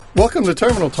Welcome to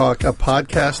Terminal Talk, a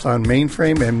podcast on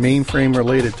mainframe and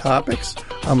mainframe-related topics.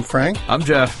 I'm Frank. I'm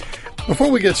Jeff. Before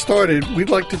we get started, we'd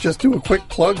like to just do a quick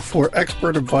plug for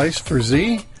expert advice for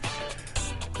Z.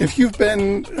 If you've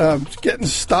been getting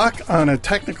stuck on a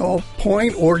technical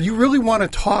point or you really want to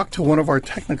talk to one of our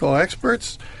technical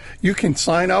experts, you can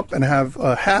sign up and have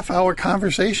a half-hour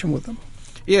conversation with them.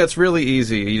 Yeah, it's really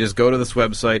easy. You just go to this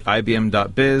website,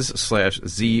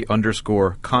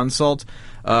 ibm.biz/Z_consult.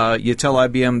 You tell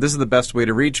IBM, this is the best way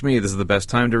to reach me, this is the best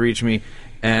time to reach me,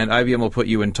 and IBM will put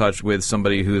you in touch with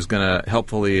somebody who's going to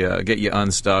helpfully get you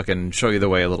unstuck and show you the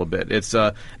way a little bit. It's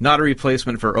not a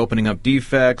replacement for opening up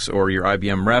defects or your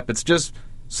IBM rep. It's just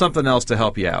something else to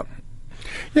help you out.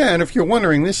 Yeah, and if you're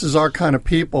wondering, this is our kind of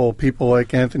people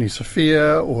like Anthony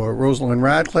Sophia or Rosalind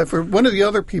Radcliffe or one of the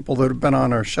other people that have been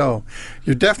on our show.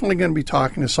 You're definitely going to be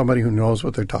talking to somebody who knows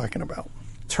what they're talking about.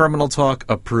 Terminal Talk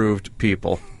approved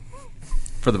people,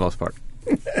 for the most part.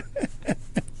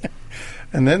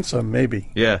 And then some, maybe.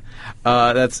 Yeah.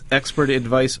 That's expert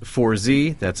advice for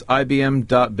Z. That's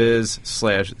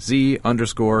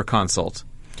ibm.biz/Z_consult.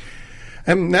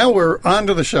 And now we're on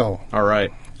to the show. All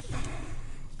right.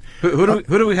 Who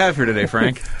do we have here today,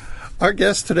 Frank? Our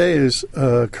guest today is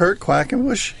Kurt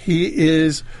Quackenbush. He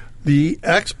is the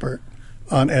expert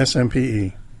on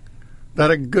SMPE.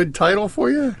 That a good title for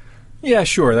you? Yeah,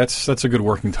 sure. That's a good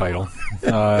working title.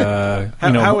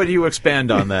 How would you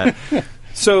expand on that?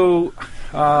 So,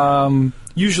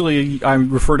 usually I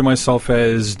refer to myself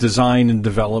as design and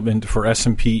development for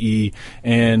SMPE,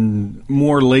 and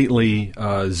more lately,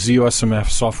 ZOSMF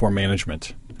software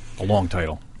management. A long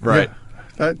title. Right. Yeah.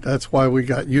 That's why we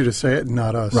got you to say it,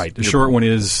 not us. Right. The short one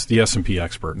is the SMP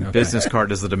expert. Okay. Business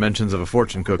card is the dimensions of a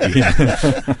fortune cookie.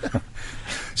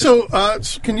 So,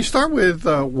 can you start with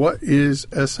what is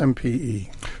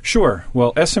SMPE? Sure.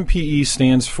 Well, SMPE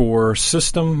stands for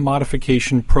System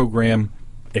Modification Program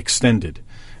Extended.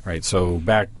 Right. So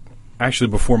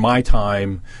actually, before my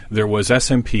time, there was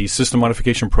SMP, System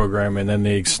Modification Program, and then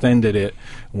they extended it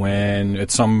when,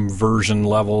 at some version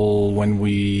level, when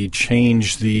we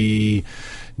changed the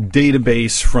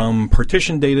database from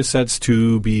partition data sets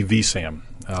to be vSAM.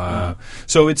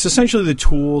 So it's essentially the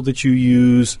tool that you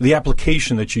use, the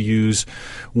application that you use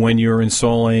when you're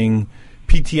installing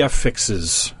PTF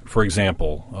fixes, for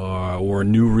example, or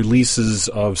new releases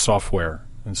of software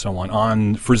and so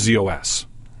on for ZOS.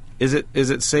 Is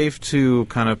it safe to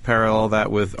kind of parallel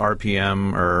that with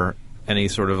RPM or any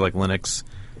sort of like Linux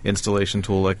installation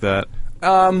tool like that?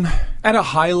 At a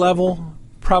high level,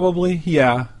 probably,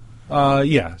 yeah.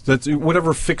 That's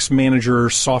whatever fix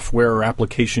manager software or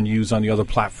application you use on the other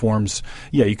platforms.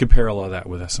 Yeah, you could parallel that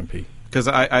with SMP. Because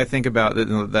I think about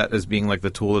that as being like the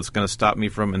tool that's going to stop me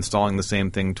from installing the same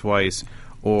thing twice,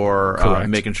 or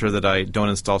making sure that I don't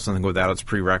install something without its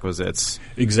prerequisites.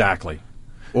 Exactly.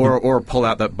 Or pull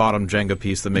out that bottom Jenga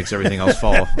piece that makes everything else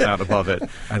fall out above it.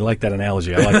 I like that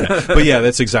analogy. I like that. But yeah,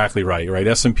 that's exactly right.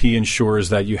 SMP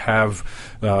ensures that you have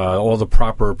all the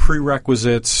proper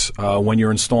prerequisites when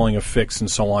you're installing a fix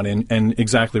and so on. And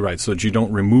exactly right, so that you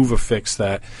don't remove a fix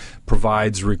that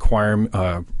provides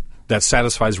that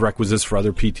satisfies requisites for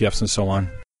other PTFs and so on.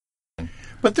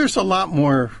 But there's a lot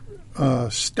more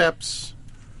steps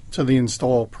to the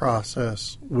install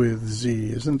process with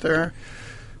Z, isn't there?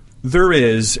 There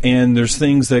is, and there's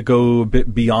things that go a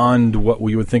bit beyond what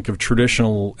we would think of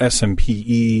traditional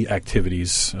SMPE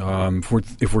activities.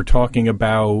 If we're talking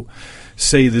about,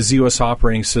 say, the ZOS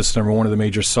operating system or one of the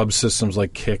major subsystems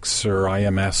like KIX or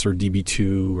IMS or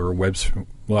DB2 or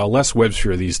less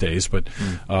WebSphere these days, but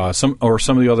some of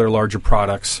the other larger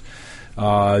products.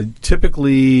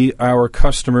 Typically, our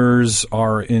customers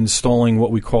are installing what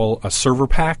we call a server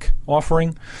pack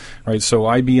offering, right? So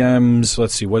IBM's,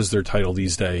 let's see, what is their title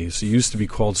these days? It used to be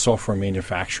called Software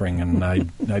Manufacturing, and I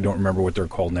don't remember what they're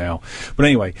called now. But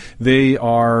anyway, they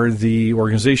are the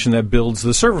organization that builds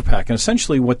the server pack, and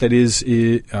essentially what that is,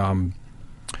 it's an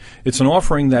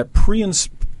offering that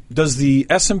does the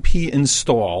SMP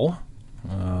install.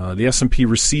 The SMP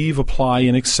receive, apply,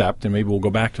 and accept, and maybe we'll go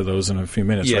back to those in a few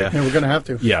minutes. Yeah, right? Yeah, we're going to have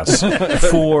to. Yes,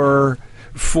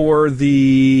 for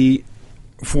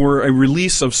a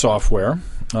release of software,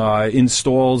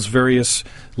 installs various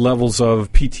levels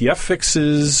of PTF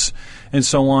fixes and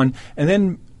so on, and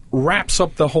then wraps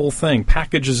up the whole thing,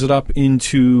 packages it up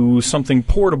into something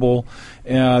portable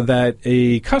that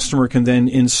a customer can then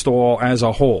install as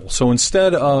a whole. So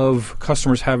instead of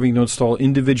customers having to install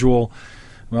individual,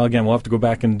 well, again, we'll have to go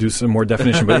back and do some more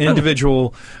definition, but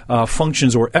individual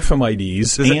functions or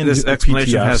FMIDs and this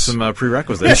explanation PTFs. has some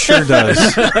prerequisites. It sure does.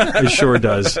 It sure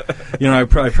does. I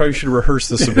probably should rehearse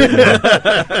this a bit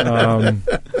more.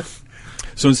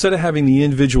 So instead of having the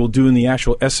individual doing the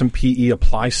actual SMPE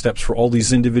apply steps for all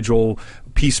these individual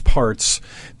piece parts,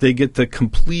 they get the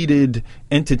completed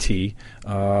entity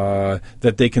that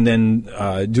they can then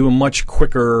do a much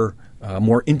quicker,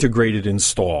 more integrated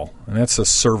install. And that's a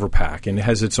server pack, and it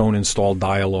has its own install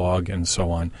dialog and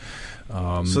so on.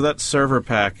 So that server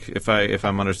pack, if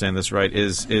I'm understanding this right,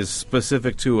 is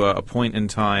specific to a point in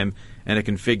time and a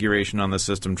configuration on the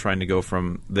system trying to go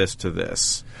from this to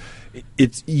this.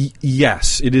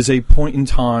 Yes, it is a point in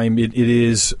time. It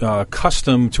is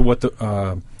custom to what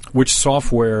which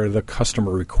software the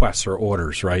customer requests or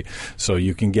orders, right? So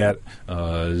you can get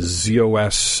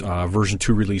ZOS version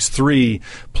 2 release 3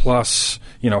 plus,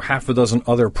 half a dozen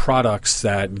other products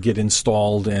that get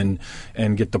installed and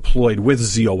get deployed with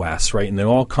ZOS, right? And they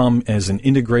all come as an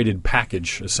integrated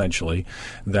package, essentially,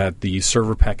 that the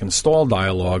server pack install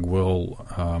dialog will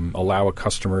allow a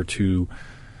customer to,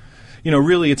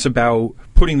 really it's about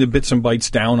putting the bits and bytes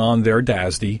down on their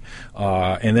DASD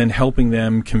and then helping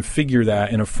them configure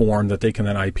that in a form that they can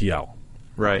then IPL.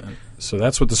 Right. So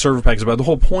that's what the server pack is about. The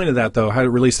whole point of that, though, how it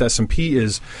relates to SMP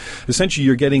is essentially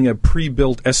you're getting a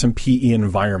pre-built SMPE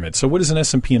environment. So what is an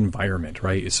SMP environment,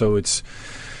 right? So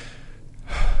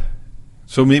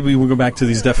maybe we'll go back to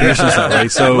these definitions now,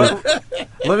 right? So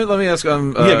let me ask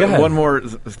go ahead. one more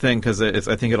thing, because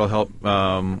I think it'll help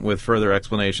with further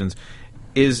explanations.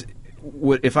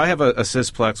 If I have a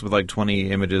Sysplex with like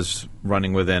 20 images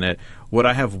running within it, would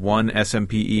I have one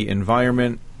SMPE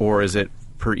environment, or is it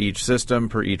per each system,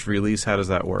 per each release? How does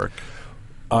that work?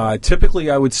 Typically,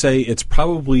 I would say it's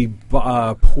probably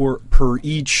per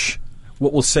each,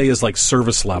 what we'll say is like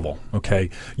service level, okay?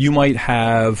 You might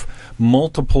have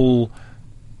multiple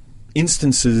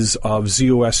instances of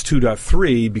ZOS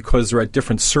 2.3 because they're at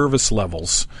different service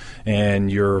levels, and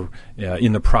you're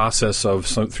in the process of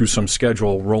through some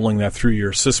schedule rolling that through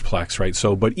your Sysplex, right?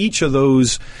 So, but each of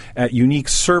those at unique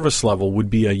service level would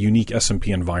be a unique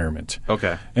SMP environment.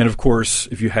 Okay. And of course,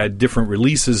 if you had different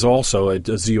releases also at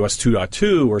ZOS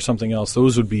 2.2 or something else,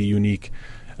 those would be unique.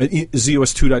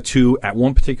 ZOS 2.2 at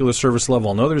one particular service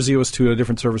level, another ZOS 2 at a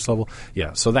different service level.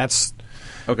 Yeah, so that's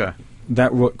okay.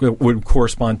 That would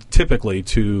correspond typically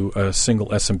to a single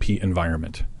SMP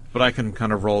environment. But I can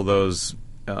kind of roll those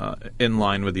in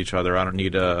line with each other. I don't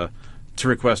need to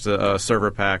request a server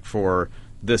pack for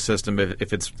this system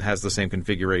if it has the same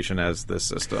configuration as this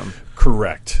system.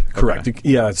 Correct. Okay.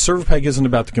 Yeah, server pack isn't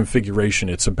about the configuration.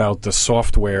 It's about the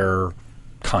software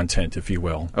content, if you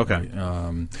will. Okay.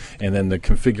 And then the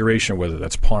configuration, whether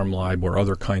that's ParmLib or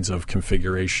other kinds of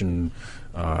configuration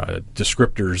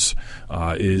descriptors,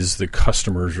 is the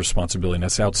customer's responsibility, and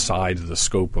that's outside of the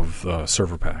scope of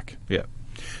server pack. Yeah.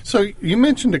 So you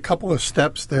mentioned a couple of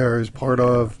steps there as part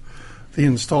of the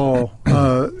install,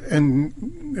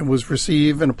 and it was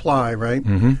receive and apply, right?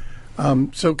 Mm-hmm.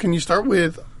 So can you start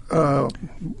with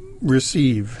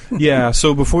receive? Yeah,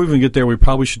 so before we even get there, we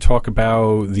probably should talk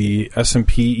about the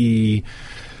SMPE,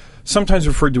 sometimes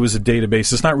referred to as a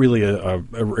database. It's not really a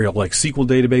real like SQL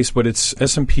database, but it's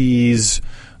SMPE's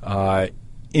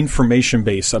information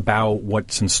base about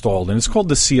what's installed, and it's called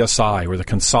the CSI, or the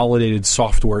Consolidated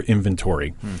Software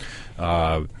Inventory.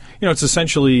 It's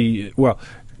essentially,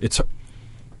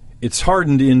 it's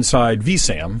hardened inside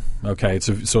vSAM. Okay,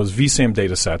 so it's vSAM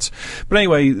data sets. But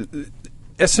anyway,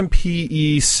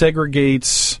 SMPE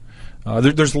segregates.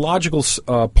 There's logical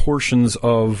portions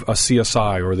of a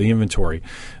CSI, or the inventory,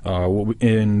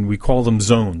 and we call them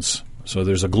zones. So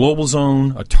there's a global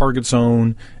zone, a target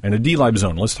zone, and a DLive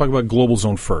zone. Let's talk about global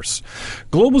zone first.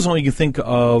 Global zone you can think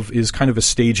of is kind of a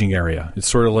staging area. It's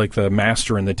sort of like the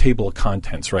master and the table of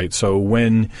contents, right? So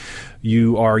when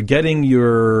you are getting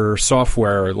your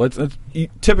software,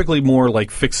 typically more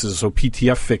like fixes, so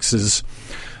PTF fixes.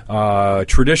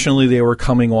 Traditionally, they were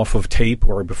coming off of tape,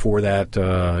 or before that,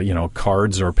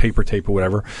 cards or paper tape or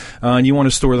whatever, and you want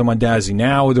to store them on DASD.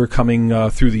 Now they're coming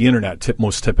through the internet,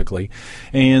 most typically,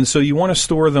 and so you want to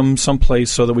store them someplace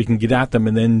so that we can get at them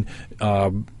and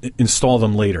then install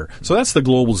them later. So that's the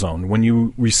global zone. When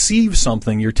you receive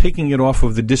something, you're taking it off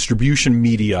of the distribution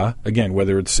media, again,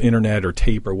 whether it's internet or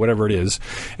tape or whatever it is,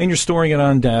 and you're storing it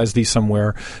on DASD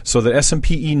somewhere so that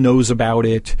SMPE knows about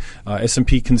it.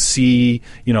 SMP can see,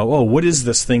 what is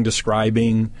this thing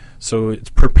describing? So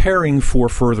it's preparing for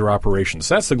further operations.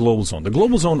 That's the global zone. The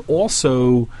global zone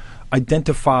also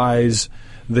identifies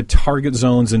the target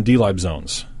zones and DLive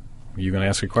zones. Are you going to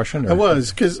ask a question? I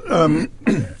was, because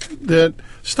the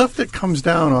stuff that comes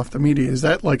down off the media, is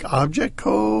that like object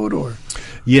code or?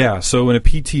 Yeah, so in a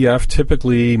PTF,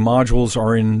 typically modules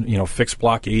are in fixed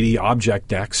block 80 object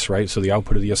decks, right? So the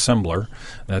output of the assembler.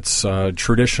 That's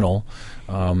traditional.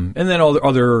 And then all the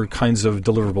other kinds of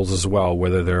deliverables as well,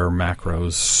 whether they're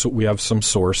macros. So we have some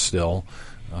source still,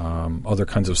 other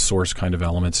kinds of source kind of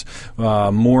elements.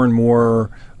 More and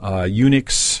more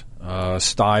Unix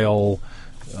style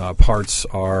parts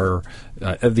are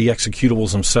the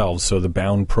executables themselves, so the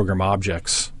bound program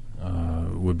objects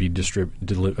would be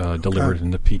delivered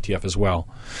in the PTF as well.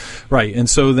 Right, and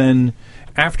so then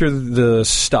after the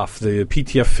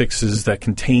PTF fixes that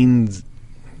contain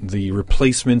the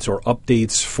replacements or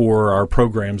updates for our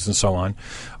programs and so on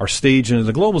are staged into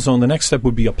the global zone, the next step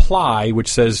would be apply, which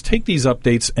says take these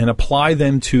updates and apply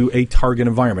them to a target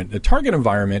environment. The target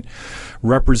environment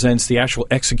represents the actual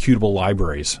executable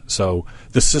libraries. So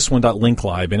the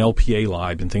sys1.linklib and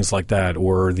LPA-lib and things like that,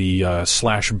 or the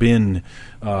 /bin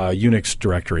Unix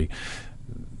directory.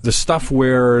 The stuff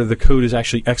where the code is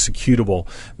actually executable,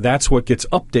 that's what gets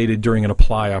updated during an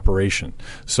apply operation.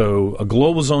 So a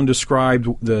global zone described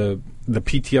the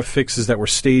PTF fixes that were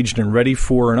staged and ready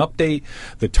for an update.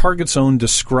 The target zone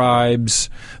describes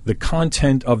the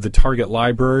content of the target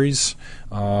libraries,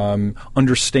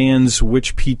 understands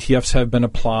which PTFs have been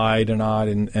applied or not,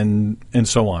 and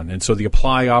so on. And so the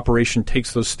apply operation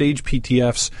takes those staged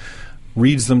PTFs,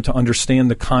 reads them to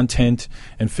understand the content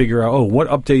and figure out, what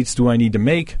updates do I need to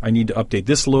make? I need to update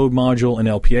this load module in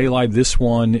LPA-lib, this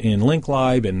one in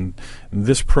linklib, and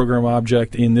this program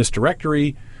object in this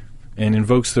directory, and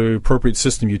invokes the appropriate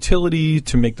system utility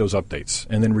to make those updates,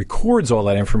 and then records all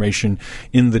that information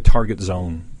in the target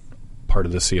zone part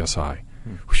of the CSI.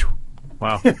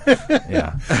 Wow.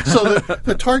 Yeah. So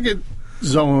the target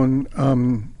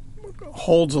zone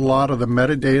holds a lot of the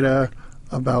metadata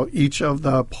about each of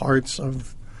the parts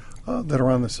of that are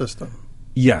on the system.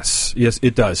 Yes,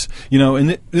 it does.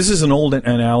 And this is an old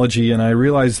analogy, and I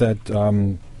realize that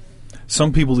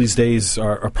some people these days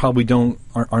are probably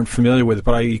aren't familiar with it.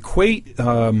 But I equate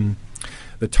the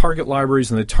target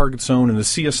libraries and the target zone and the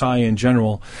CSI in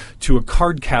general to a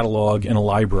card catalog in a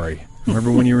library.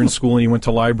 Remember when you were in school and you went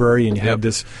to library and you had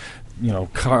this,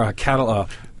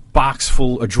 box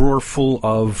full, a drawer full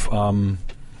of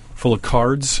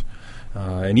cards.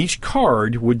 And each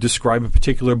card would describe a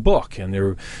particular book, and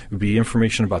there would be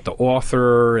information about the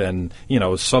author and,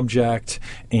 subject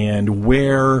and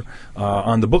where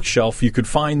on the bookshelf you could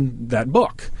find that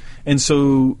book. And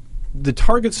so the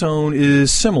target zone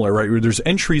is similar, right? Where there's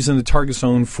entries in the target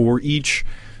zone for each,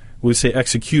 we say,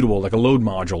 executable, like a load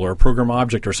module or a program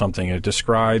object or something. It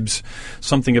describes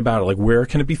something about it, like where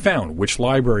can it be found, which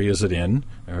library is it in,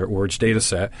 or its data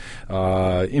set,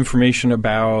 information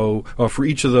about, for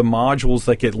each of the modules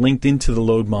that get linked into the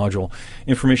load module,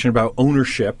 information about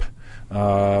ownership,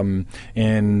 and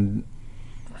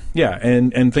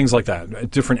things like that.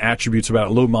 Different attributes about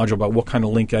a load module, about what kind of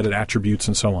link edit attributes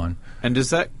and so on. And does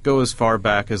that go as far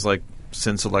back as,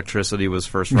 since electricity was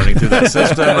first running through that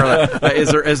system, or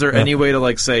is there any way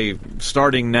to say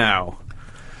starting now?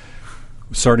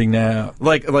 Starting now,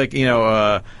 all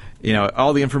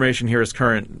the information here is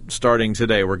current. Starting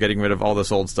today, we're getting rid of all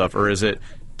this old stuff, or is it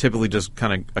typically just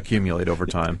kind of accumulate over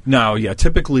time? No, yeah.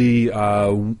 Typically,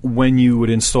 when you would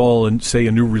install, say,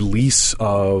 a new release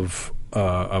of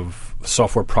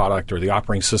software product or the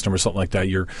operating system or something like that,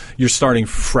 you're starting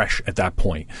fresh at that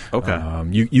point. Okay.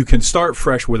 You can start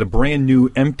fresh with a brand new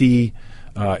empty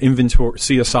inventory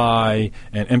CSI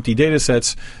and empty data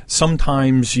sets.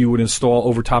 Sometimes you would install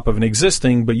over top of an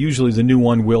existing, but usually the new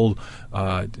one will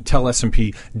tell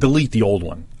SMP delete the old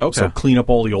one. Okay. So clean up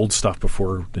all the old stuff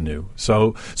before the new.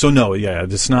 So no, yeah,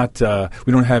 it's not.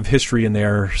 We don't have history in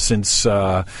there since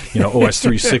OS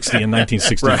 360 in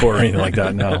 1964 right. Or anything like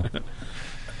that. No.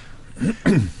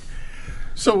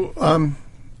 So I'm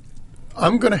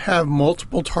going to have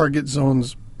multiple target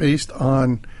zones based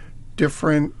on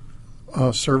different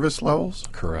service levels?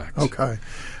 Correct. Okay.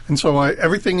 And so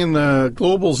everything in the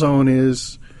global zone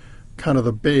is kind of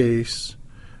the base,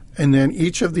 and then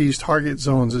each of these target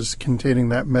zones is containing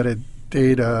that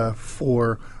metadata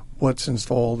for what's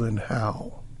installed and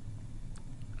how.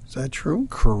 Is that true?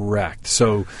 Correct.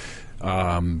 So,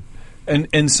 and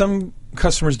some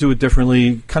customers do it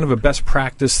differently. Kind of a best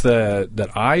practice that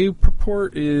I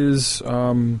purport is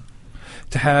to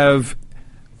have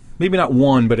maybe not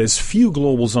one, but as few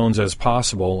global zones as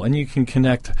possible, and you can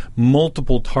connect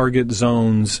multiple target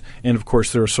zones and, of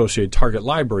course, their associated target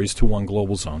libraries to one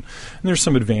global zone. And there's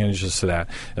some advantages to that.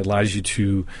 It allows you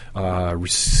to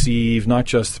receive not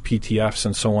just PTFs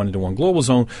and so on into one global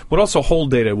zone, but also whole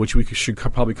data, which we should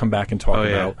probably come back and talk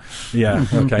about. Yeah,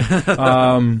 okay.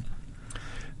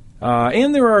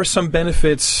 And there are some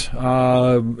benefits.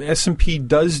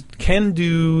 SMP can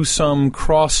do some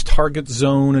cross-target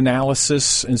zone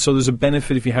analysis, and so there's a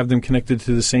benefit if you have them connected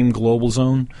to the same global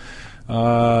zone.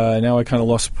 Now I kind of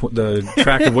lost the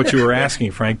track of what you were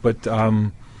asking, Frank. But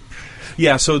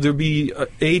yeah, so there'd be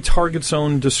a target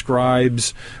zone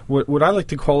describes what I like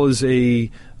to call is a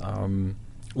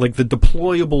like the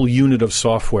deployable unit of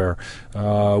software.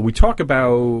 We're talking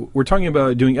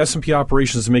about doing S&P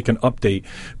operations to make an update,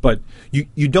 but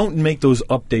you don't make those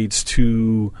updates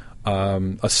to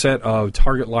a set of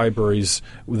target libraries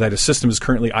that a system is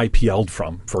currently IPL'd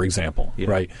from, for example.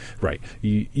 Yeah. Right.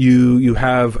 You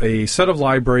have a set of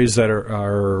libraries that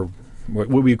are what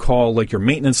we call like your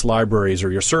maintenance libraries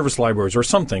or your service libraries or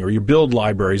something, or your build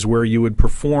libraries, where you would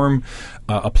perform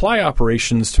apply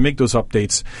operations to make those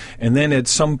updates, and then at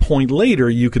some point later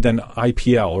you could then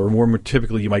IPL, or more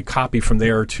typically you might copy from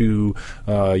there to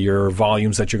your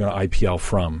volumes that you're going to IPL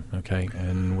from. Okay,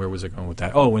 and where was I going with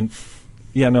that? Oh, and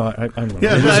yeah, no, I don't know.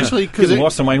 Yeah, actually, because I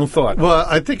lost in my own thought. Well,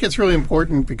 I think it's really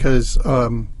important because I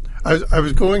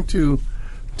was going to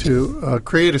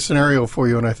create a scenario for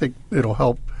you, and I think it'll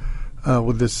help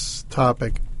with this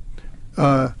topic.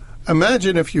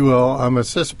 Imagine, if you will, I'm a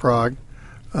sysprog,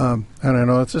 and I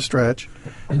know it's a stretch,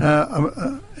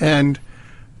 and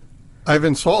I've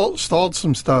installed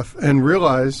some stuff and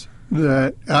realized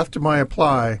that after my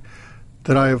apply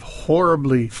that I have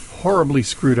horribly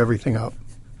screwed everything up.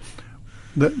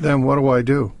 Then what do I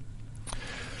do?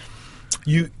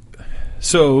 You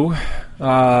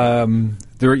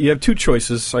have two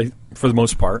choices, for the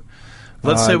most part.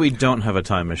 Let's say we don't have a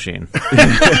time machine.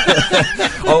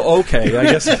 Oh, okay. I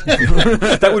guess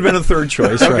that would have been a third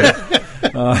choice, right?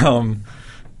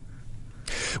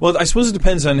 Well, I suppose it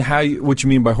depends on what you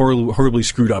mean by horribly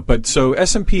screwed up. But so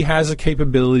S&P has a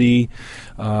capability.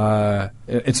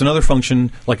 It's another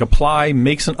function like apply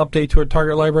makes an update to a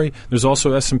target library. There's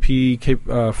also S&P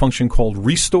function called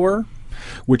restore,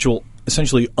 which will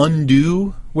essentially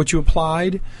undo what you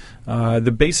applied.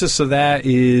 The basis of that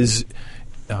is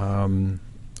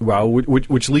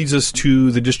which leads us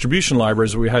to the distribution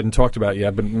libraries that we hadn't talked about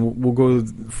yet, but we'll go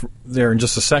there in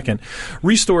just a second.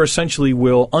 Restore essentially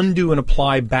will undo and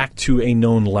apply back to a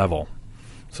known level.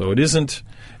 So it isn't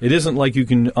like you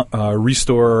can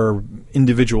restore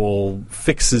individual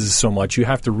fixes so much. You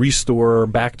have to restore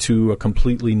back to a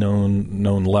completely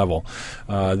known level.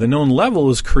 The known level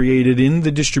is created in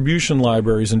the distribution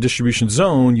libraries and distribution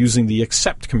zone using the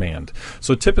accept command.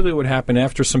 So typically what would happen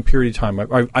after some period of time,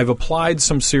 I've applied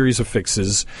some series of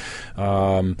fixes.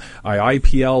 I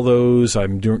IPL those.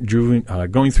 I'm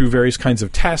going through various kinds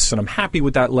of tests, and I'm happy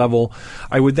with that level.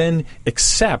 I would then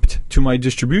accept to my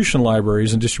distribution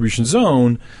libraries and distribution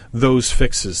zone those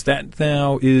fixes. That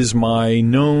now is my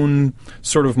known,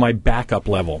 sort of my backup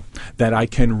level that I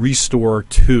can restore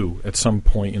to at some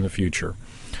point in the future.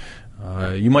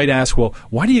 You might ask, well,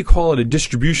 why do you call it a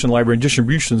distribution library and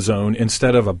distribution zone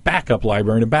instead of a backup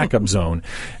library and a backup zone?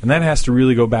 And that has to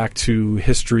really go back to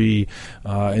history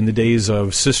in the days of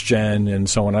sysgen and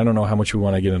so on. I don't know how much we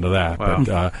want to get into that. Wow.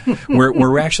 But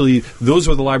we're actually, those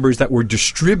were the libraries that were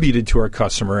distributed to our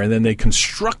customer, and then they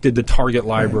constructed the target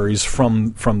libraries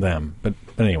from them. But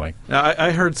anyway. Now,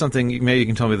 I heard something, maybe you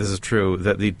can tell me this is true,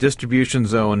 that the distribution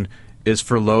zone is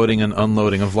for loading and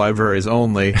unloading of libraries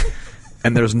only.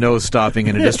 And there's no stopping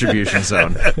in a distribution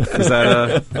zone. Is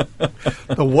that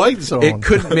the white zone? It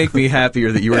couldn't make me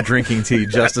happier that you were drinking tea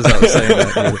just as I was saying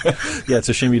that. Yeah, it's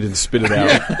a shame you didn't spit it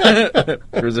out.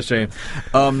 It was a shame.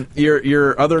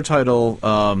 Your other title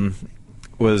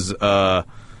was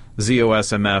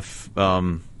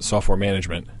ZOSMF. Software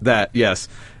management. That, yes.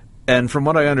 And from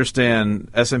what I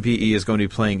understand, SMPE is going to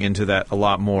be playing into that a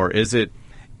lot more. Is it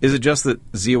just that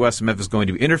ZOSMF is going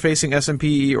to be interfacing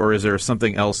SMPE, or is there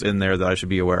something else in there that I should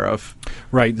be aware of?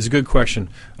 Right, that's a good question.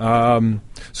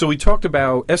 So we talked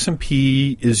about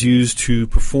SMP is used to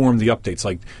perform the updates,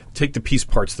 like take the piece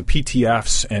parts, the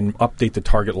PTFs, and update the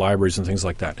target libraries and things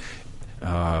like that.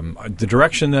 The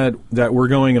direction that we're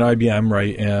going at IBM,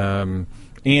 right,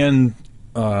 and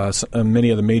many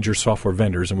of the major software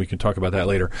vendors, and we can talk about that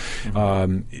later.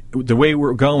 The way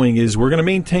we're going is we're going to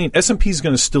maintain, SMP is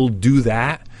going to still do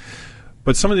that,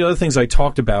 but some of the other things I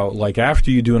talked about, like after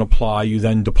you do an apply, you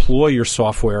then deploy your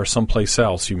software someplace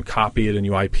else. You can copy it and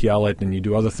you IPL it and you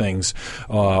do other things.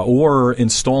 Or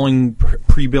installing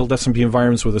pre-built SMP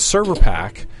environments with a server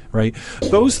pack, right?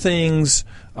 Those things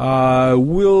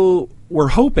we're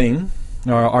hoping,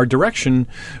 our direction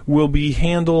will be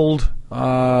handled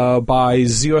by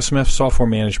ZOSMF Software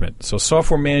Management. So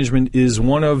software management is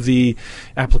one of the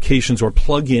applications or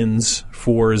plugins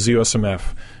for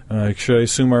ZOSMF. Should I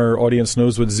assume our audience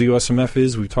knows what ZOSMF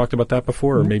is? We've talked about that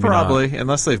before, or maybe Probably, not.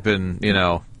 Unless they've been,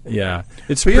 Yeah,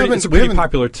 it's a pretty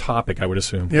popular topic, I would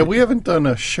assume. Yeah, we haven't done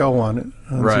a show on it,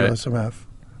 on Right. ZOSMF.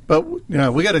 But yeah,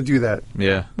 we got to do that.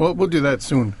 Yeah. We'll do that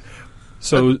soon.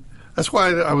 So that's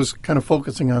why I was kind of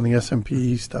focusing on the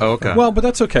SMPE stuff. Oh, okay. well, but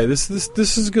that's okay. This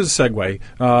is a good segue.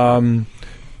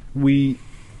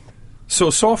 So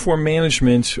software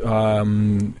management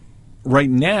right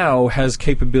now has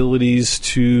capabilities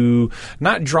to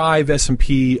not drive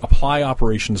S&P apply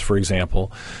operations, for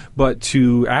example, but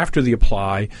to, after the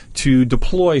apply, to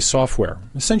deploy software,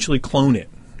 essentially clone it,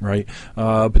 right?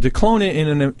 But to clone it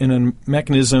in a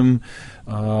mechanism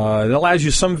that allows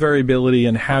you some variability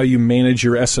in how you manage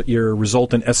your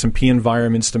resultant S&P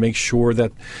environments to make sure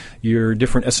that your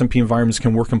different S&P environments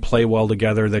can work and play well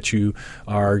together, that you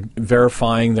are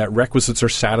verifying that requisites are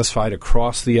satisfied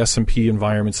across the S&P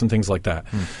environments and things like that.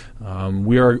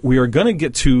 We are going to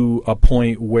get to a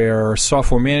point where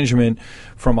software management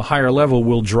from a higher level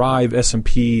will drive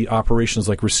S&P operations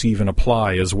like receive and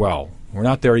apply as well. We're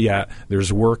not there yet.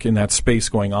 There's work in that space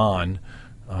going on.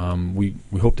 We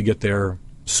hope to get there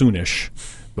soonish,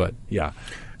 but yeah.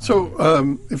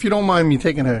 So if you don't mind me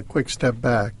taking a quick step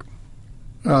back,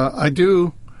 I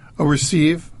do a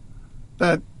receive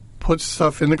that puts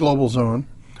stuff in the global zone.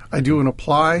 I do an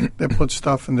apply that puts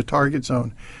stuff in the target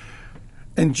zone.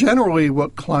 And generally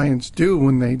what clients do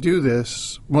when they do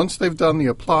this, once they've done the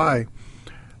apply,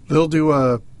 they'll do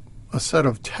a set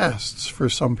of tests for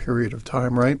some period of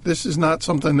time, right? This is not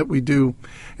something that we do.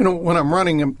 When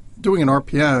I'm doing an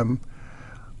RPM,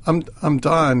 I'm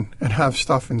done and have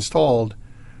stuff installed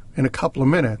in a couple of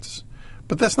minutes.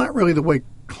 But that's not really the way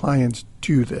clients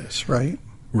do this, right?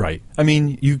 Right. I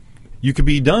mean, you could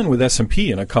be done with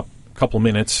S&P in a couple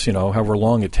minutes, however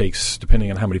long it takes, depending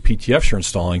on how many PTFs you're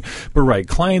installing. But right,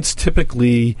 clients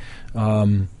typically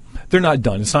they're not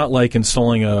done. It's not like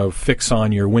installing a fix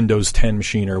on your Windows 10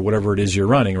 machine or whatever it is you're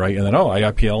running, right? And then I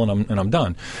IPL and I'm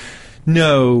done.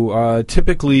 No,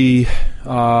 typically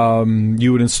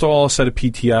you would install a set of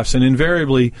PTFs, and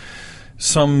invariably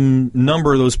some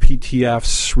number of those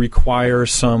PTFs require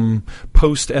some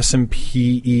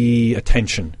post-SMPE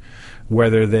attention,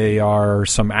 whether they are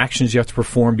some actions you have to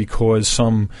perform because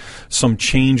some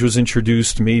change was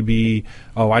introduced. Maybe,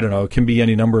 I don't know, it can be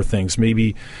any number of things.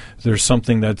 Maybe there's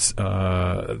something that's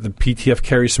the PTF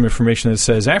carries some information that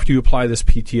says after you apply this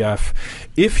PTF,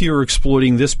 if you're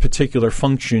exploiting this particular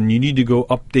function, you need to go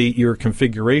update your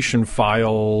configuration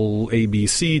file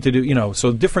ABC to do,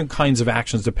 so different kinds of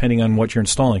actions depending on what you're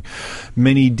installing.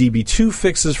 Many DB2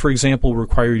 fixes, for example,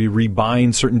 require you to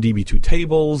rebind certain DB2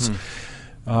 tables.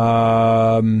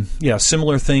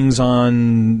 Similar things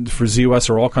for ZOS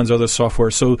or all kinds of other software.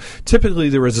 So typically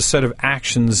there is a set of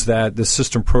actions that the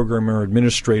system programmer or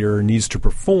administrator needs to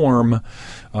perform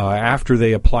after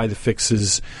they apply the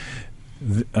fixes,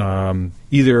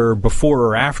 either before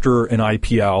or after an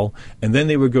IPL, and then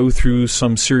they would go through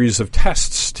some series of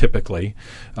tests typically.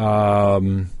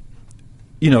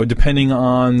 Depending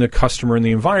on the customer and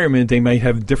the environment, they may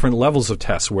have different levels of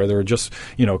tests where they're just,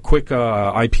 quick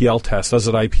IPL test. Does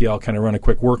it IPL kind of run a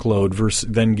quick workload versus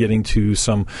then getting to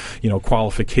some,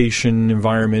 qualification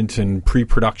environment and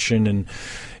pre-production and,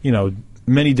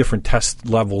 many different test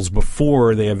levels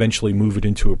before they eventually move it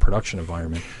into a production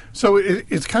environment. So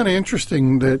it's kind of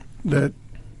interesting that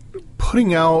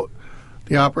putting out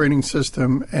the operating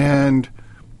system and,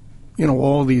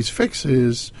 all these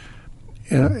fixes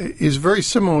is very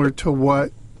similar to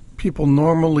what people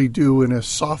normally do in a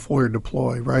software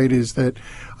deploy, right? Is that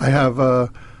I have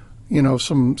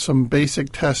some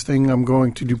basic testing. I'm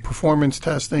going to do performance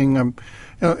testing. And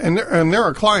there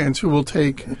are clients who will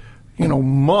take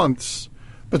months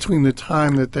between the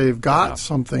time that they've got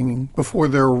something before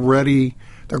they're ready,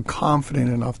 they're confident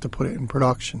enough to put it in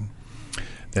production.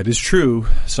 That is true.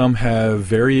 Some have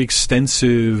very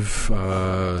extensive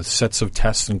sets of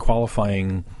tests and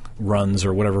qualifying runs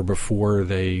or whatever before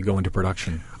they go into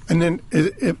production. And then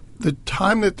if the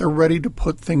time that they're ready to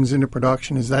put things into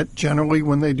production, is that generally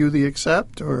when they do the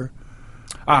accept or?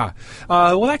 Well,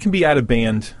 that can be out of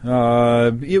band.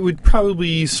 It would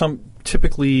probably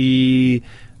typically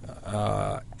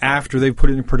after they've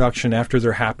put it in production, after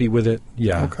they're happy with it,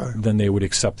 then they would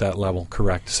accept that level,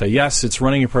 correct. Say, yes, it's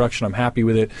running in production, I'm happy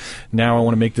with it. Now I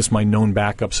want to make this my known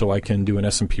backup so I can do an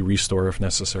S&P restore if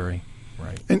necessary.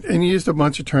 Right. And you used a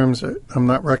bunch of terms that I'm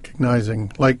not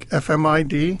recognizing, like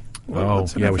FMID.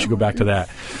 We should go back to that.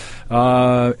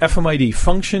 FMID,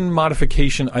 Function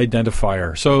Modification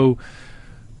Identifier. So,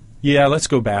 let's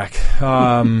go back.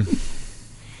 How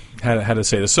to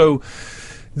say this? So,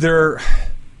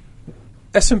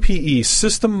 SMPE,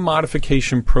 System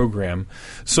Modification Program.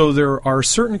 So there are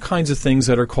certain kinds of things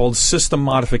that are called system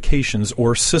modifications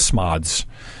or sysmods.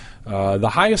 The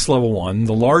highest level one,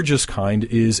 the largest kind,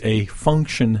 is a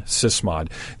function sysmod.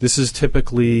 This is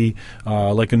typically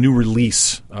like a new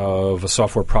release of a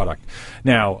software product.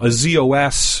 Now, a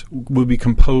ZOS would be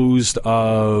composed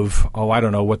of, I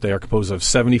don't know what they are composed of,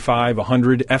 75,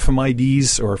 100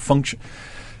 FMIDs or function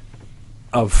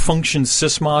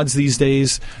sysmods these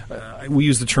days. We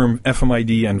use the term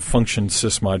FMID and function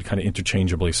sysmod kind of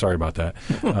interchangeably. Sorry about that.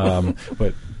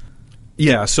 But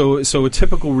yeah, so a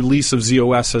typical release of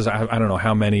ZOS has, I don't know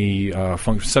how many,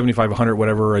 75, 100,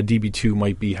 whatever. A DB2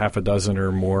 might be half a dozen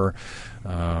or more.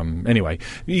 Anyway,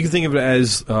 you can think of it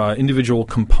as individual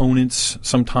components.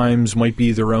 Sometimes might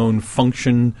be their own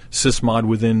function sysmod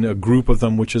within a group of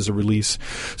them, which is a release.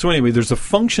 So anyway, there's a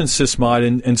function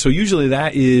sysmod, and so usually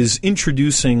that is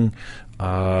introducing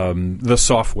the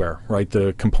software, right?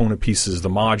 The component pieces, the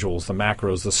modules, the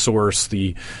macros, the source,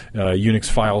 the Unix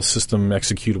file system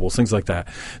executables, things like that.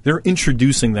 They're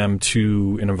introducing them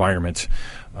to an environment.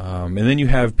 And then you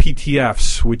have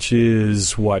PTFs, which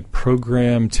is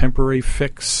program temporary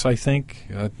fix, I think.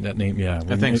 That name, yeah.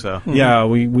 I think so. Yeah,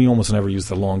 we almost never use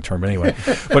the long term anyway.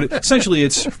 But essentially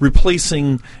it's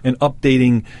replacing and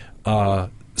updating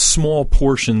small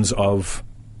portions of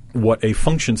what a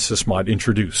function sysmod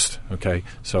introduced. Okay,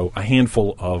 so a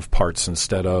handful of parts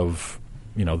instead of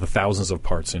the thousands of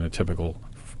parts in a typical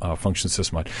function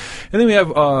sysmod. And then we have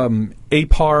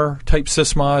APAR type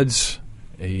sysmods,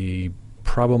 a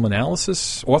problem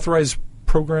analysis, authorized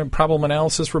program problem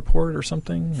analysis report or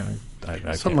something.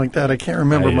 Something like that. I can't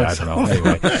remember myself. I don't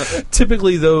know. Anyway,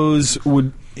 typically those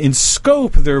would, in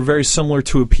scope, they're very similar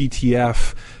to a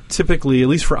PTF. Typically, at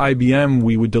least for IBM,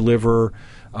 we would deliver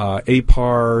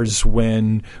APARs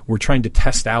when we're trying to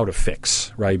test out a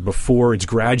fix, right, before it's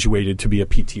graduated to be a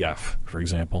PTF, for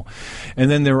example. And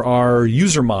then there are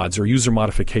user mods or user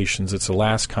modifications. It's the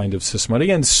last kind of sysmod.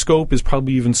 Again, scope is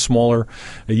probably even smaller.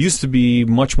 It used to be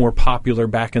much more popular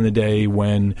back in the day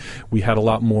when we had a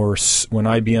lot more, when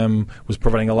IBM was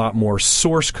providing a lot more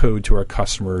source code to our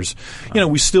customers.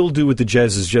 We still do with the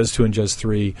JEZs, JEZ 2 and JEZ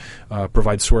 3,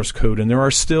 provide source code, and there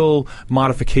are still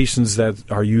modifications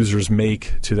that our users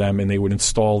make to them, and they would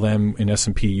install them in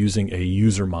SMP using a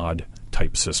user mod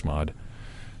type sysmod.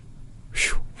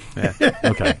 Yeah.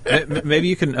 Okay. Maybe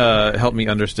you can help me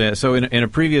understand. So in a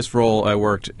previous role, I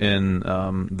worked in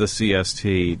the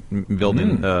CST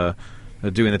building,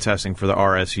 doing the testing for the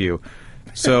RSU.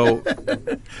 So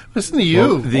listen to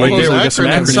you. The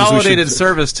consolidated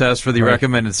service test for the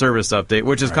recommended service update,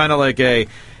 which is kind of like a,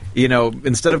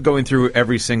 instead of going through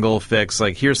every single fix,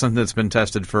 like here's something that's been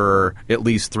tested for at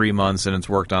least 3 months and it's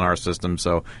worked on our system,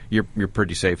 so you're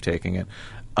pretty safe taking it.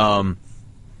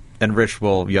 And Rich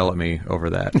will yell at me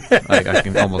over that. I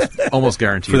can almost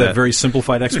guarantee for that very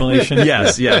simplified explanation.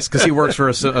 Yes, because he works for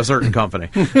a certain company,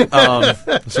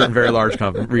 a certain very large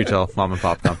company, retail mom and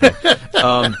pop company.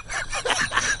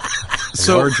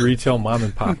 Large retail mom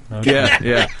and pop. Okay.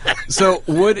 Yeah. So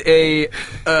would a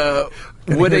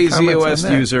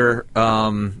ZOS user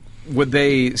would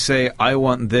they say, I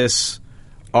want this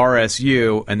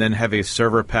RSU, and then have a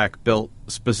server pack built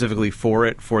specifically for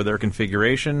it for their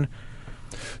configuration?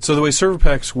 So the way server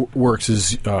packs works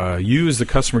is you as the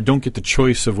customer don't get the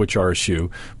choice of which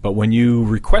RSU, but when you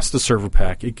request a server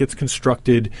pack, it gets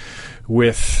constructed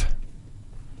with,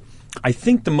 I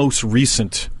think, the most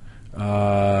recent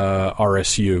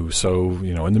RSU. So,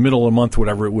 in the middle of the month,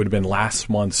 whatever it would have been last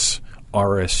month's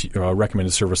RSU,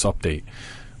 recommended service update.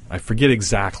 I forget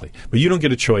exactly, but you don't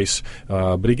get a choice.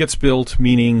 But it gets built,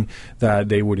 meaning that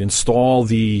they would install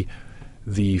the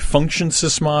function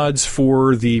sysmods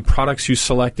for the products you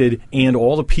selected and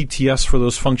all the PTFs for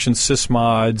those function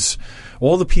sysmods,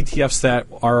 all the PTFs that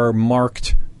are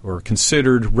marked or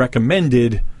considered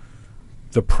recommended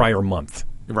the prior month.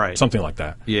 Right. Something like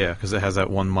that. Yeah, because it has that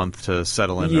 1 month to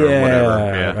settle in or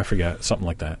whatever. Yeah, I forget. Something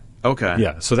like that. Okay.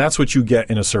 Yeah, so that's what you get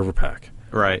in a server pack.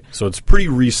 Right. So it's pretty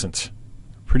recent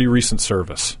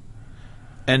service.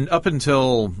 And up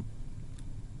until,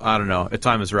 I don't know,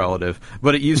 time is relative,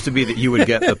 but it used to be that you would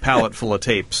get the pallet full of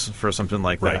tapes for something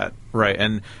like that. Right.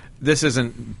 And this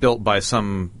isn't built by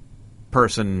some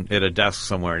person at a desk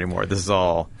somewhere anymore. This is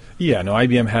all... Yeah, no,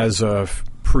 IBM has a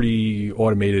pretty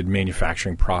automated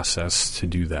manufacturing process to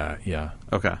do that, yeah.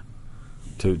 Okay.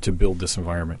 To build this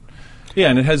environment. Yeah,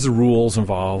 and it has the rules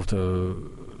involved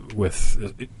with...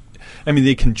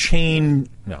 they can chain...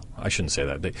 No, I shouldn't say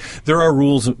that. There are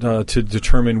rules to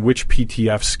determine which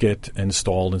PTFs get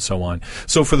installed and so on.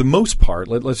 So for the most part,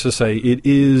 let's just say it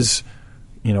is,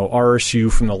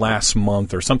 RSU from the last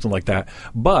month or something like that,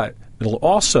 but it'll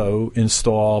also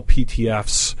install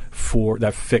PTFs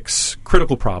that fix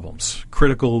critical problems.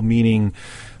 Critical meaning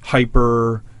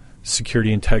hyper,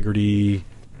 security integrity,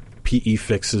 PE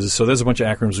fixes. So there's a bunch of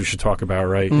acronyms we should talk about,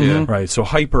 right? Yeah. Right. So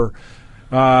HYPER,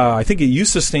 I think it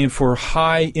used to stand for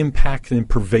high impact and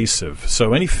pervasive.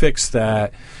 So any fix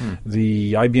that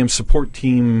the IBM support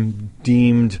team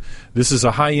deemed this is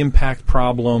a high impact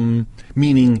problem,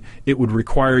 meaning it would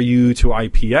require you to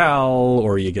IPL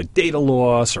or you get data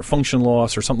loss or function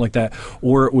loss or something like that,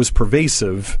 or it was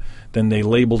pervasive, then they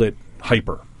labeled it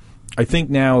HYPER. I think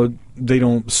now they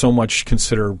don't so much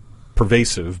consider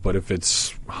pervasive, but if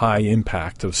it's high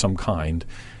impact of some kind,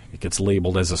 it gets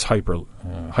labeled as this hyper,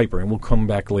 and we'll come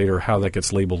back later how that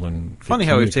gets labeled. And funny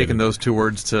how we've taken those two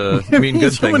words to mean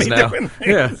good so things many now. different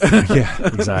Yeah, Yeah,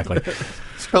 exactly.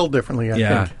 Spelled differently,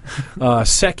 I think.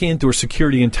 Second, or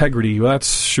security integrity. Well, that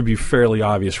should be fairly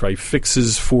obvious, right?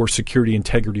 Fixes for security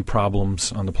integrity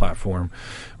problems on the platform,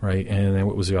 right? And then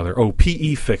what was the other? Oh,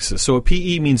 PE fixes. So a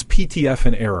PE means PTF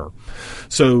and error.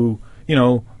 So,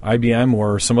 IBM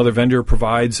or some other vendor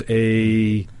provides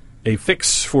a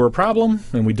fix for a problem,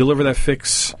 and we deliver that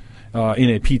fix in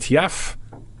a PTF.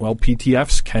 Well,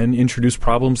 PTFs can introduce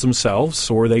problems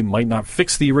themselves, or they might not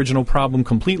fix the original problem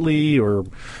completely, or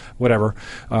whatever.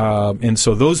 And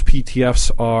so those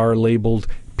PTFs are labeled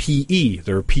PE.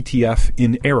 They're PTF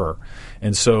in error.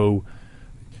 And so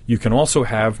you can also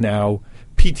have now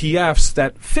PTFs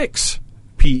that fix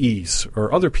PEs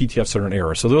or other PTFs that are in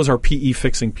error. So those are PE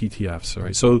fixing PTFs. All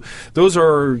right? So those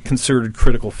are considered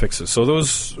critical fixes. So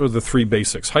those are the three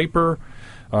basics: HYPER,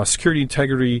 security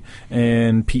integrity,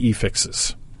 and PE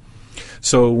fixes.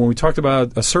 So when we talked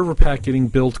about a server pack getting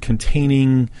built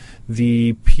containing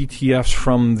the PTFs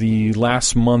from the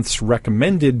last month's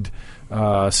recommended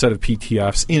set of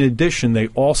PTFs, in addition, they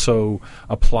also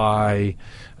apply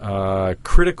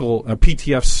critical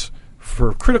PTFs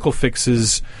for critical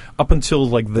fixes up until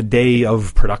like the day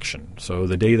of production. So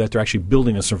the day that they're actually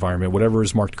building this environment, whatever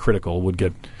is marked critical would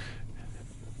get,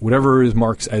 whatever is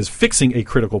marked as fixing a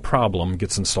critical problem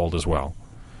gets installed as well.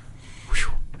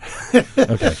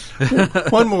 Okay.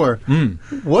 One more.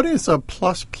 What is a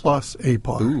plus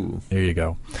APAR? Ooh. There you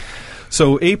go.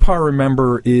 So APAR,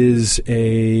 remember, is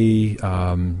a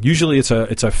usually it's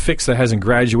a fix that hasn't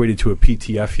graduated to a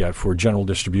PTF yet for general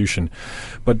distribution,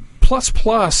 but plus.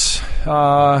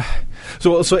 So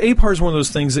APAR is one of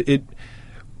those things that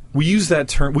we use that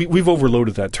term. We've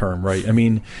overloaded that term, right? I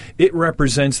mean, it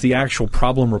represents the actual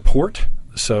problem report.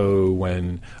 So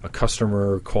when a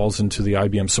customer calls into the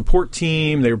IBM support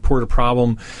team, they report a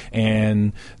problem,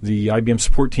 and the IBM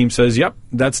support team says, "Yep,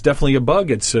 that's definitely a bug.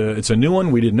 It's a new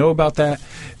one. We didn't know about that."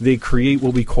 They create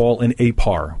what we call an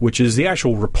APAR, which is the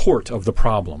actual report of the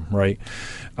problem, right?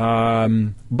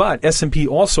 But SMP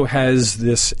also has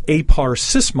this APAR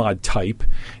sysmod type,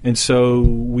 and so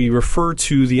we refer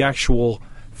to the actual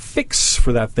fix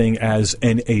for that thing as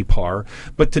an APAR,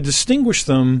 but to distinguish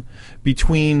them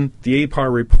between the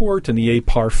APAR report and the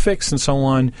APAR fix and so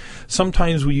on,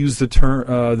 sometimes we use the term,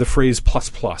 the phrase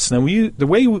plus. Now,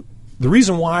 the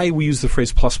reason why we use the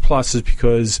phrase plus is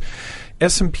because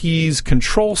SMP's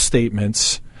control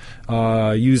statements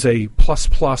use a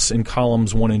plus in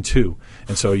columns 1 and 2.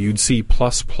 And so you'd see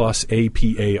plus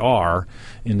APAR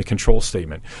in the control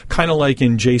statement. Kind of like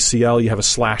in JCL, you have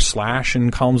a /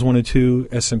 in columns 1 and 2.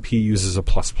 SMP uses a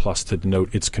plus to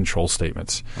denote its control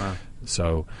statements. Wow.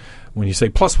 So when you say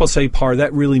plus APAR,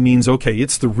 that really means, okay,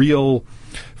 it's the real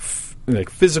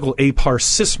physical APAR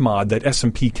sysmod that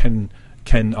SMP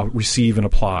can receive and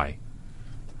apply.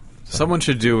 Someone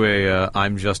should do a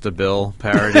 "I'm Just a Bill"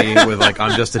 parody with like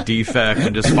 "I'm Just a Defect"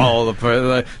 and just follow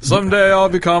the someday I'll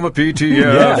become a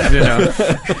PTF.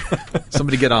 Yeah.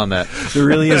 Somebody get on that. There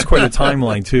really is quite a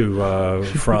timeline too,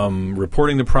 from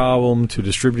reporting the problem to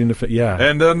distributing the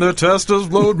And then the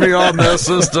testers load me on their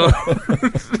system.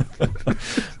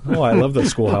 Oh, I love the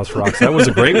Schoolhouse Rocks. That was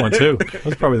a great one too. That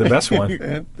was probably the best one.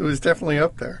 It was definitely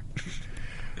up there.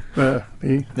 Now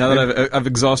that I've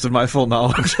exhausted my full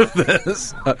knowledge of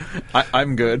this,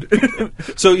 I'm good.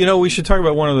 So, we should talk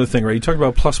about one other thing, right? You talk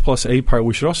about plus APAR.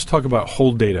 We should also talk about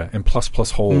hold data and plus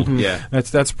hold. Mm-hmm. Yeah.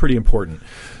 That's pretty important.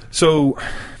 So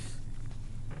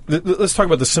let's talk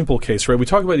about the simple case, right? We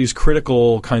talk about these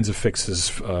critical kinds of fixes,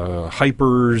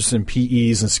 HYPERs and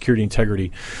PEs and security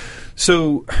integrity.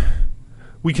 So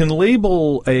we can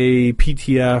label a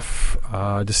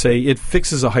PTF to say it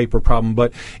fixes a HYPER problem,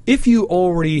 but if you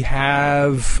already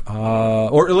have,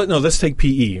 let's take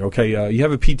PE, okay? You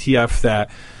have a PTF that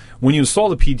when you install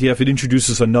the PTF, it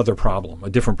introduces another problem, a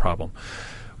different problem.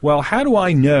 Well, how do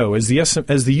I know, as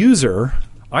the user,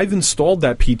 I've installed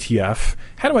that PTF,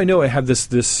 how do I know I have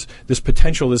this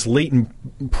potential, this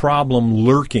latent problem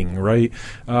lurking, right?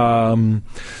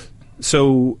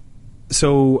 So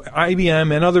so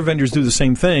IBM and other vendors do the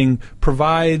same thing,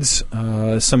 provides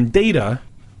some data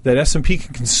that SMP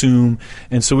can consume,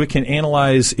 and so it can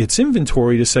analyze its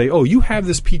inventory to say, oh, you have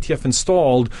this PTF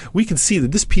installed. We can see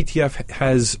that this PTF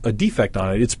has a defect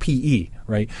on it. It's PE,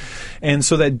 right? And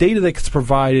so that data that gets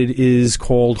provided is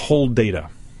called hold data.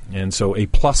 And so a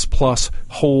 ++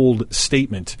 hold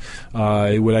statement.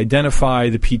 It would identify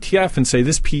the PTF and say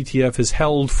this PTF is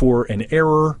held for an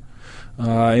error.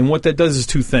 And what that does is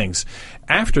two things.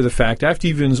 After the fact, after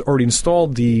you've already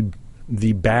installed the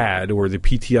bad or the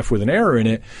PTF with an error in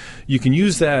it, you can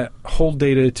use that hold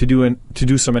data to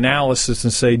do some analysis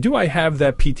and say, do I have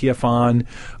that PTF on?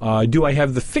 Do I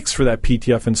have the fix for that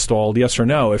PTF installed? Yes or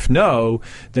no? If no,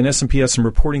 then SMP has some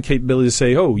reporting capability to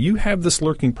say, oh, you have this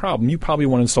lurking problem. You probably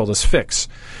want to install this fix.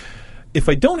 If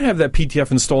I don't have that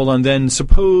PTF installed on, then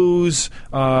suppose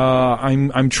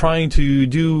I'm trying to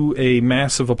do a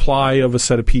massive apply of a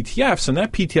set of PTFs, and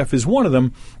that PTF is one of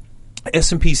them.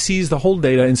 SMP sees the hold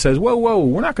data and says, whoa,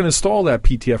 we're not going to install that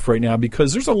PTF right now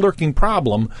because there's a lurking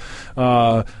problem,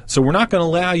 so we're not going to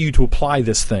allow you to apply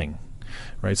this thing.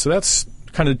 Right? So that's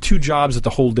kind of two jobs that the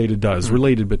hold data does,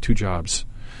 related but two jobs.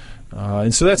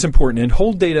 And so that's important. And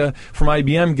hold data from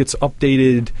IBM gets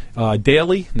updated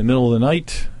daily in the middle of the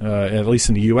night, at least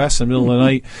in the U.S. in the middle of the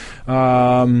night.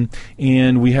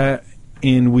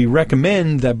 And we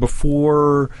recommend that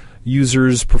before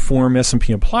users perform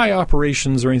SMP apply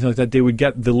operations or anything like that, they would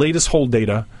get the latest hold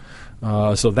data.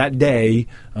 So that day,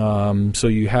 so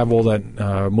you have all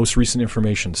that most recent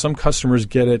information. Some customers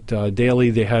get it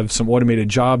daily. They have some automated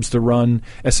jobs to run.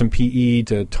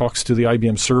 SMPE talks to the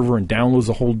IBM server and downloads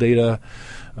the hold data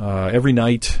every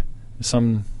night.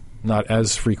 Some not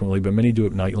as frequently, but many do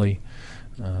it nightly.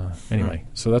 Anyway,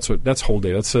 so that's hold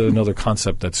data. That's another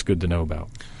concept that's good to know about.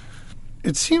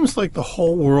 It seems like the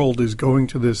whole world is going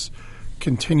to this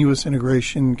continuous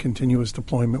integration, continuous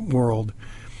deployment world.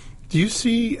 Do you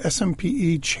see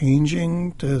SMPE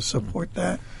changing to support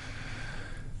that?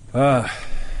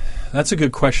 That's a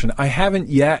good question. I haven't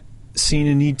yet seen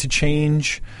a need to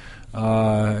change,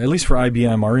 at least for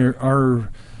IBM. Our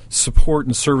support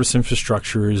and service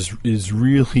infrastructure is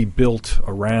really built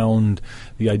around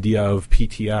the idea of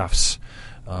PTFs.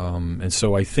 And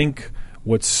so I think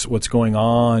what's going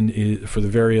on is for the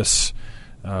various,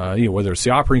 whether it's the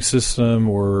operating system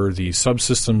or the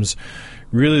subsystems,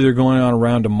 really they're going on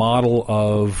around a model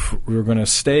of we're going to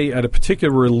stay at a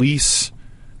particular release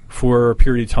for a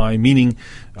period of time, meaning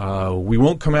we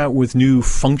won't come out with new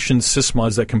function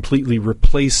sysmods that completely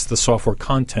replace the software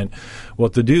content.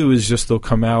 What they'll do is just they'll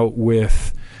come out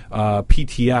with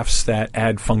PTFs that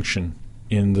add function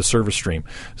in the service stream.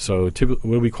 So what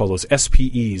do we call those?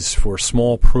 SPEs, for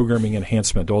small programming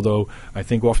enhancement, although I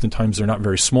think oftentimes they're not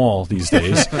very small these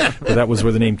days, but that was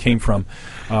where the name came from.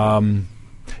 And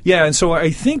so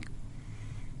I think,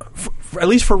 at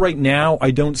least for right now,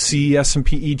 I don't see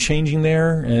SMPE changing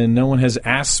there, and no one has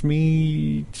asked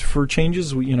me for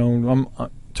changes. I'm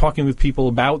talking with people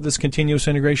about this continuous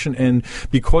integration, and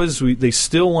because they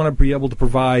still want to be able to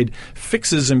provide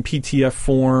fixes in PTF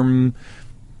form,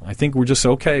 I think we're just,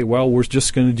 we're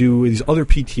just going to do these other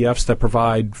PTFs that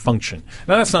provide function.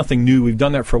 Now, that's nothing new. We've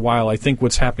done that for a while. I think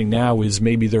what's happening now is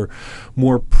maybe they're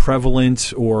more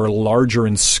prevalent or larger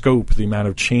in scope, the amount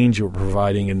of change that we're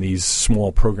providing in these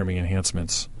small programming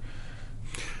enhancements.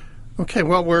 Okay,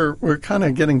 well, we're kind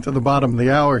of getting to the bottom of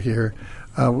the hour here.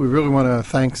 We really want to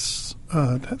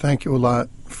thank you a lot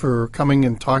for coming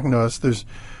and talking to us. There's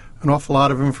an awful lot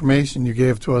of information you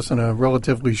gave to us in a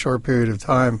relatively short period of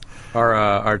time.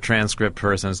 Our transcript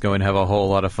person is going to have a whole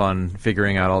lot of fun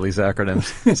figuring out all these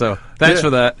acronyms. So thanks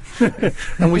for that.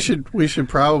 And we should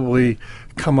probably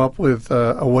come up with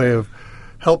a way of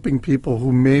helping people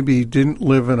who maybe didn't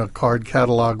live in a card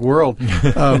catalog world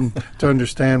to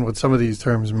understand what some of these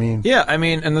terms mean. Yeah, I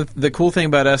mean, and the cool thing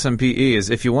about SMPE is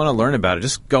if you want to learn about it,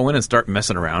 just go in and start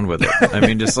messing around with it. I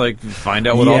mean, just find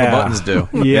out what all the buttons do.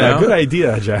 Yeah, good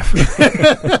idea, Jeff.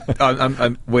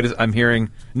 I'm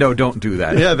hearing, no, don't do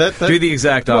that. Yeah, do the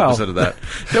exact opposite of that.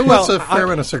 There was a fair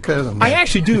amount of sarcasm. I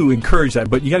actually do encourage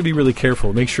that, but you got to be really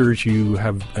careful. Make sure that you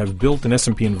have built an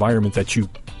SMP environment that you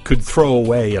could throw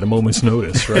away at a moment's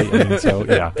notice, right? I mean, so,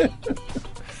 yeah.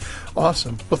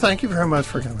 Awesome. Well, thank you very much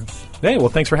for coming. Hey, well,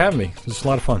 thanks for having me. It was a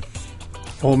lot of fun.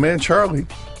 Old Man Charlie,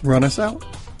 run us out.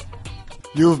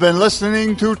 You've been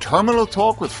listening to Terminal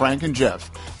Talk with Frank and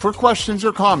Jeff. For questions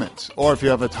or comments, or if you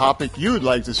have a topic you'd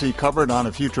like to see covered on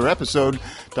a future episode,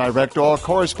 direct all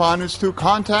correspondence to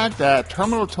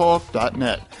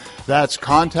contact@terminaltalk.net. That's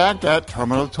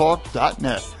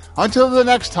contact@terminaltalk.net. Until the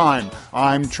next time,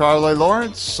 I'm Charlie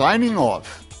Lawrence, signing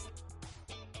off.